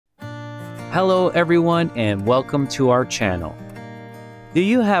Hello everyone and welcome to our channel. Do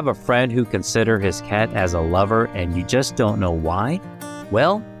you have a friend who considers his cat as a lover and you just don't know why?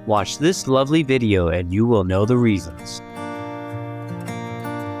 Well, watch this lovely video and you will know the reasons.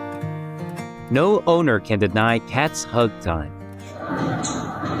 No owner can deny cats hug time.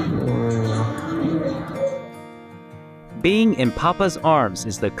 Being in Papa's arms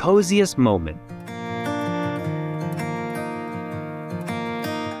is the coziest moment.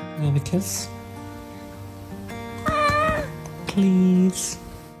 Have a kiss? Please.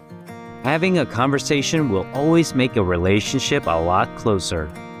 Having a conversation will always make a relationship a lot closer.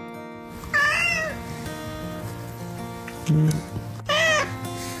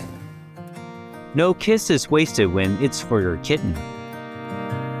 No kiss is wasted when it's for your kitten.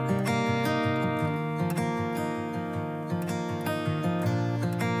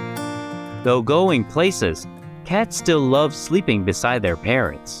 Though going places, cats still love sleeping beside their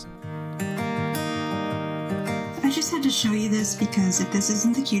parents. I just had to show you this because if this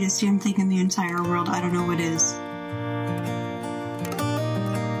isn't the cutest damn thing in the entire world, I don't know what is.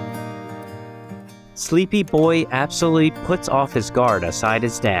 Sleepy Boy absolutely puts off his guard aside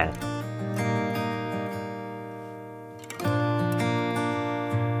his dad.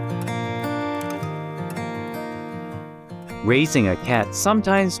 Raising a cat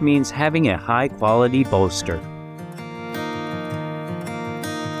sometimes means having a high-quality bolster.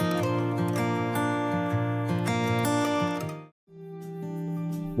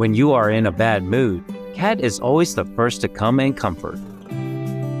 When you are in a bad mood, cat is always the first to come and comfort.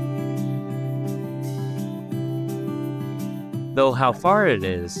 Though how far it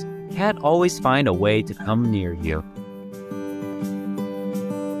is, cat always find a way to come near you.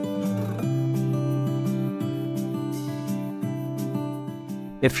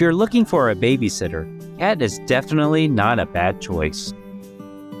 If you're looking for a babysitter, cat is definitely not a bad choice.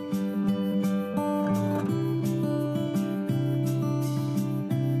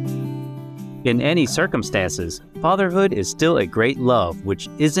 In any circumstances, fatherhood is still a great love which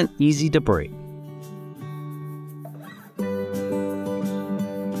isn't easy to break.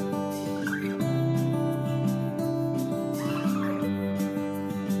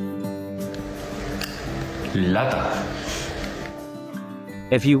 Lata.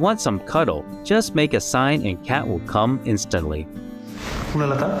 If you want some cuddle, just make a sign and cat will come instantly. ¿Una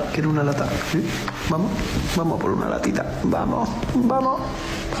lata? ¿Quiero una lata? ¿Sí? Vamos, vamos por una latita. Vamos, vamos.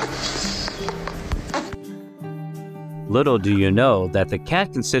 Little do you know that the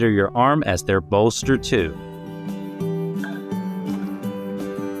cat consider your arm as their bolster too.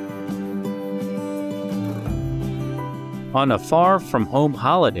 On a far-from-home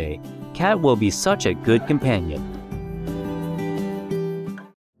holiday, cat will be such a good companion.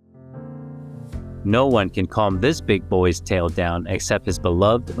 No one can calm this big boy's tail down except his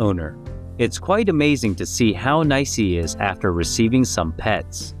beloved owner. It's quite amazing to see how nice he is after receiving some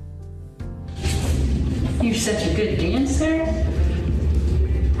pets. You're such a good dancer.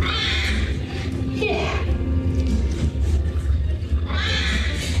 Yeah.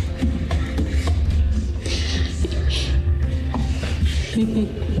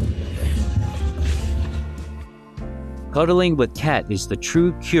 Cuddling with cat is the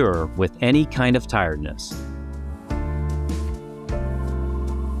true cure with any kind of tiredness.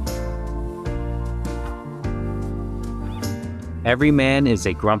 Every man is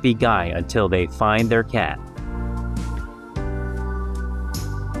a grumpy guy until they find their cat.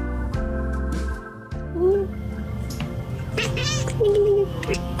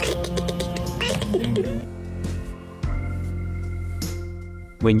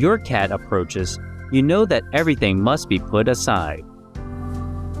 When your cat approaches, you know that everything must be put aside.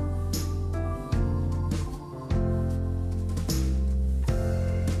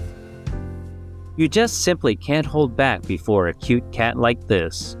 You just simply can't hold back before a cute cat like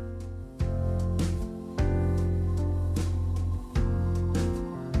this.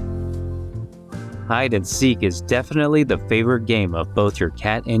 Hide and seek is definitely the favorite game of both your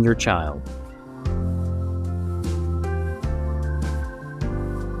cat and your child.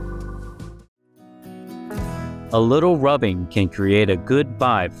 A little rubbing can create a good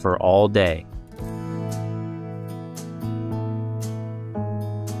vibe for all day.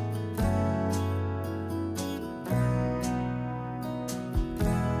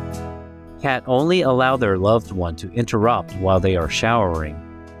 Cat only allow their loved one to interrupt while they are showering.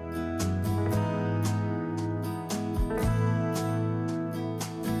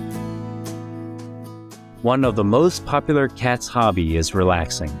 One of the most popular cat's hobby is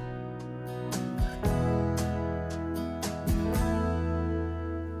relaxing.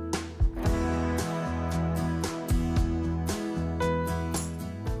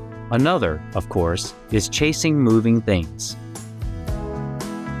 Another, of course, is chasing moving things.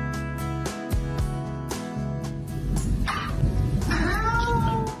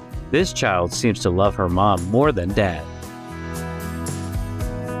 This child seems to love her mom more than dad.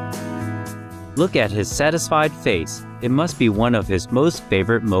 Look at his satisfied face. It must be one of his most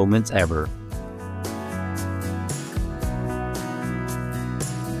favorite moments ever.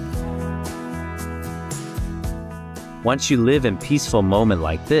 Once you live in a peaceful moment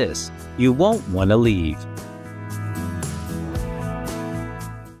like this, you won't want to leave.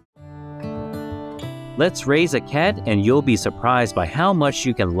 Let's raise a cat and you'll be surprised by how much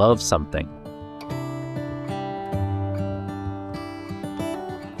you can love something.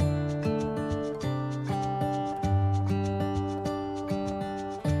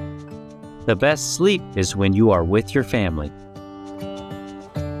 The best sleep is when you are with your family.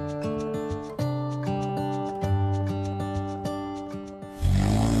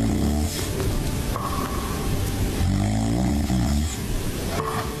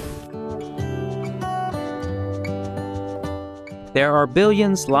 There are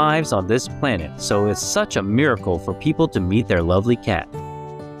billions of lives on this planet, so it's such a miracle for people to meet their lovely cat.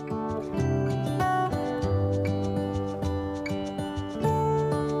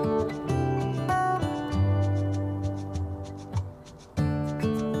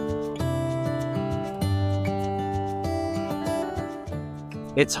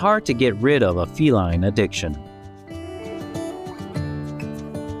 It's hard to get rid of a feline addiction.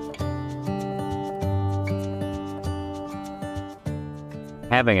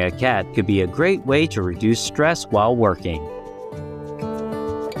 Having a cat could be a great way to reduce stress while working.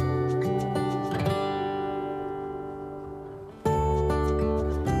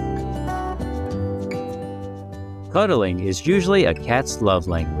 Cuddling is usually a cat's love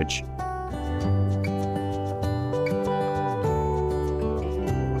language.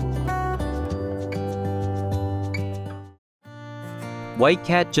 White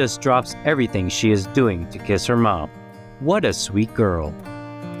cat just drops everything she is doing to kiss her mom. What a sweet girl.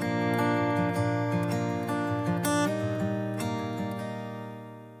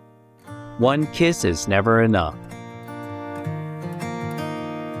 One kiss is never enough.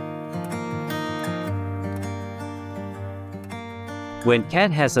 When cat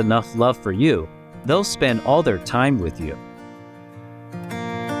has enough love for you, they'll spend all their time with you.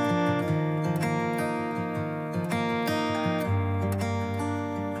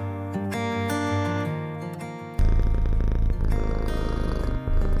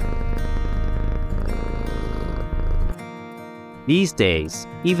 These days,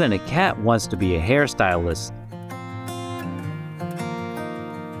 even a cat wants to be a hairstylist.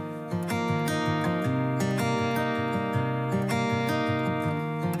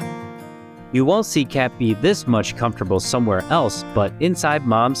 You won't see cat be this much comfortable somewhere else but inside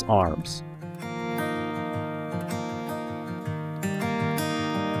mom's arms.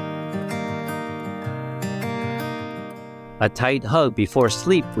 A tight hug before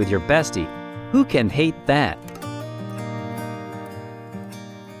sleep with your bestie. Who can hate that?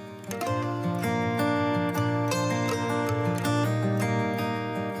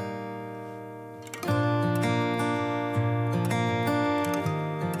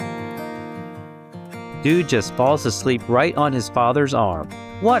 Dude just falls asleep right on his father's arm.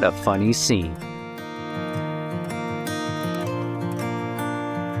 What a funny scene.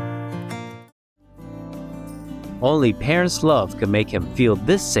 Only parents' love can make him feel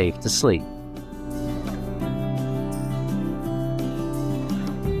this safe to sleep.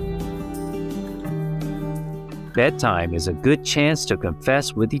 Bedtime is a good chance to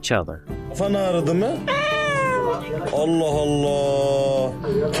confess with each other. Kafan ağrıdı mı? Allah Allah.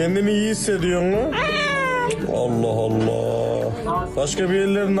 Kendini iyi hissediyor mu? Allah Allah. Başka bir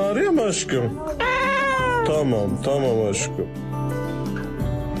yerlerin ağrıyor mu aşkım? Tamam aşkım.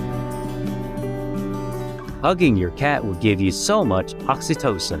 Hugging your cat will give you so much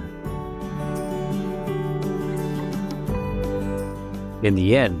oxytocin. In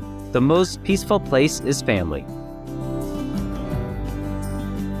the end, the most peaceful place is family.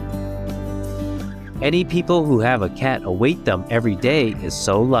 Any people who have a cat await them every day is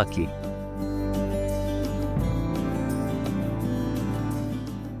so lucky.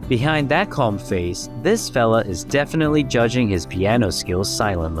 Behind that calm face, this fella is definitely judging his piano skills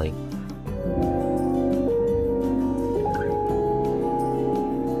silently.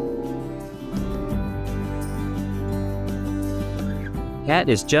 Cat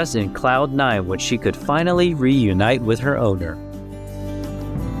is just in cloud 9 when she could finally reunite with her owner.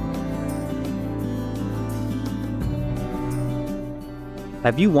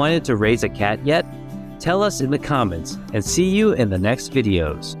 Have you wanted to raise a cat yet? Tell us in the comments and see you in the next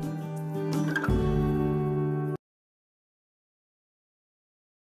videos.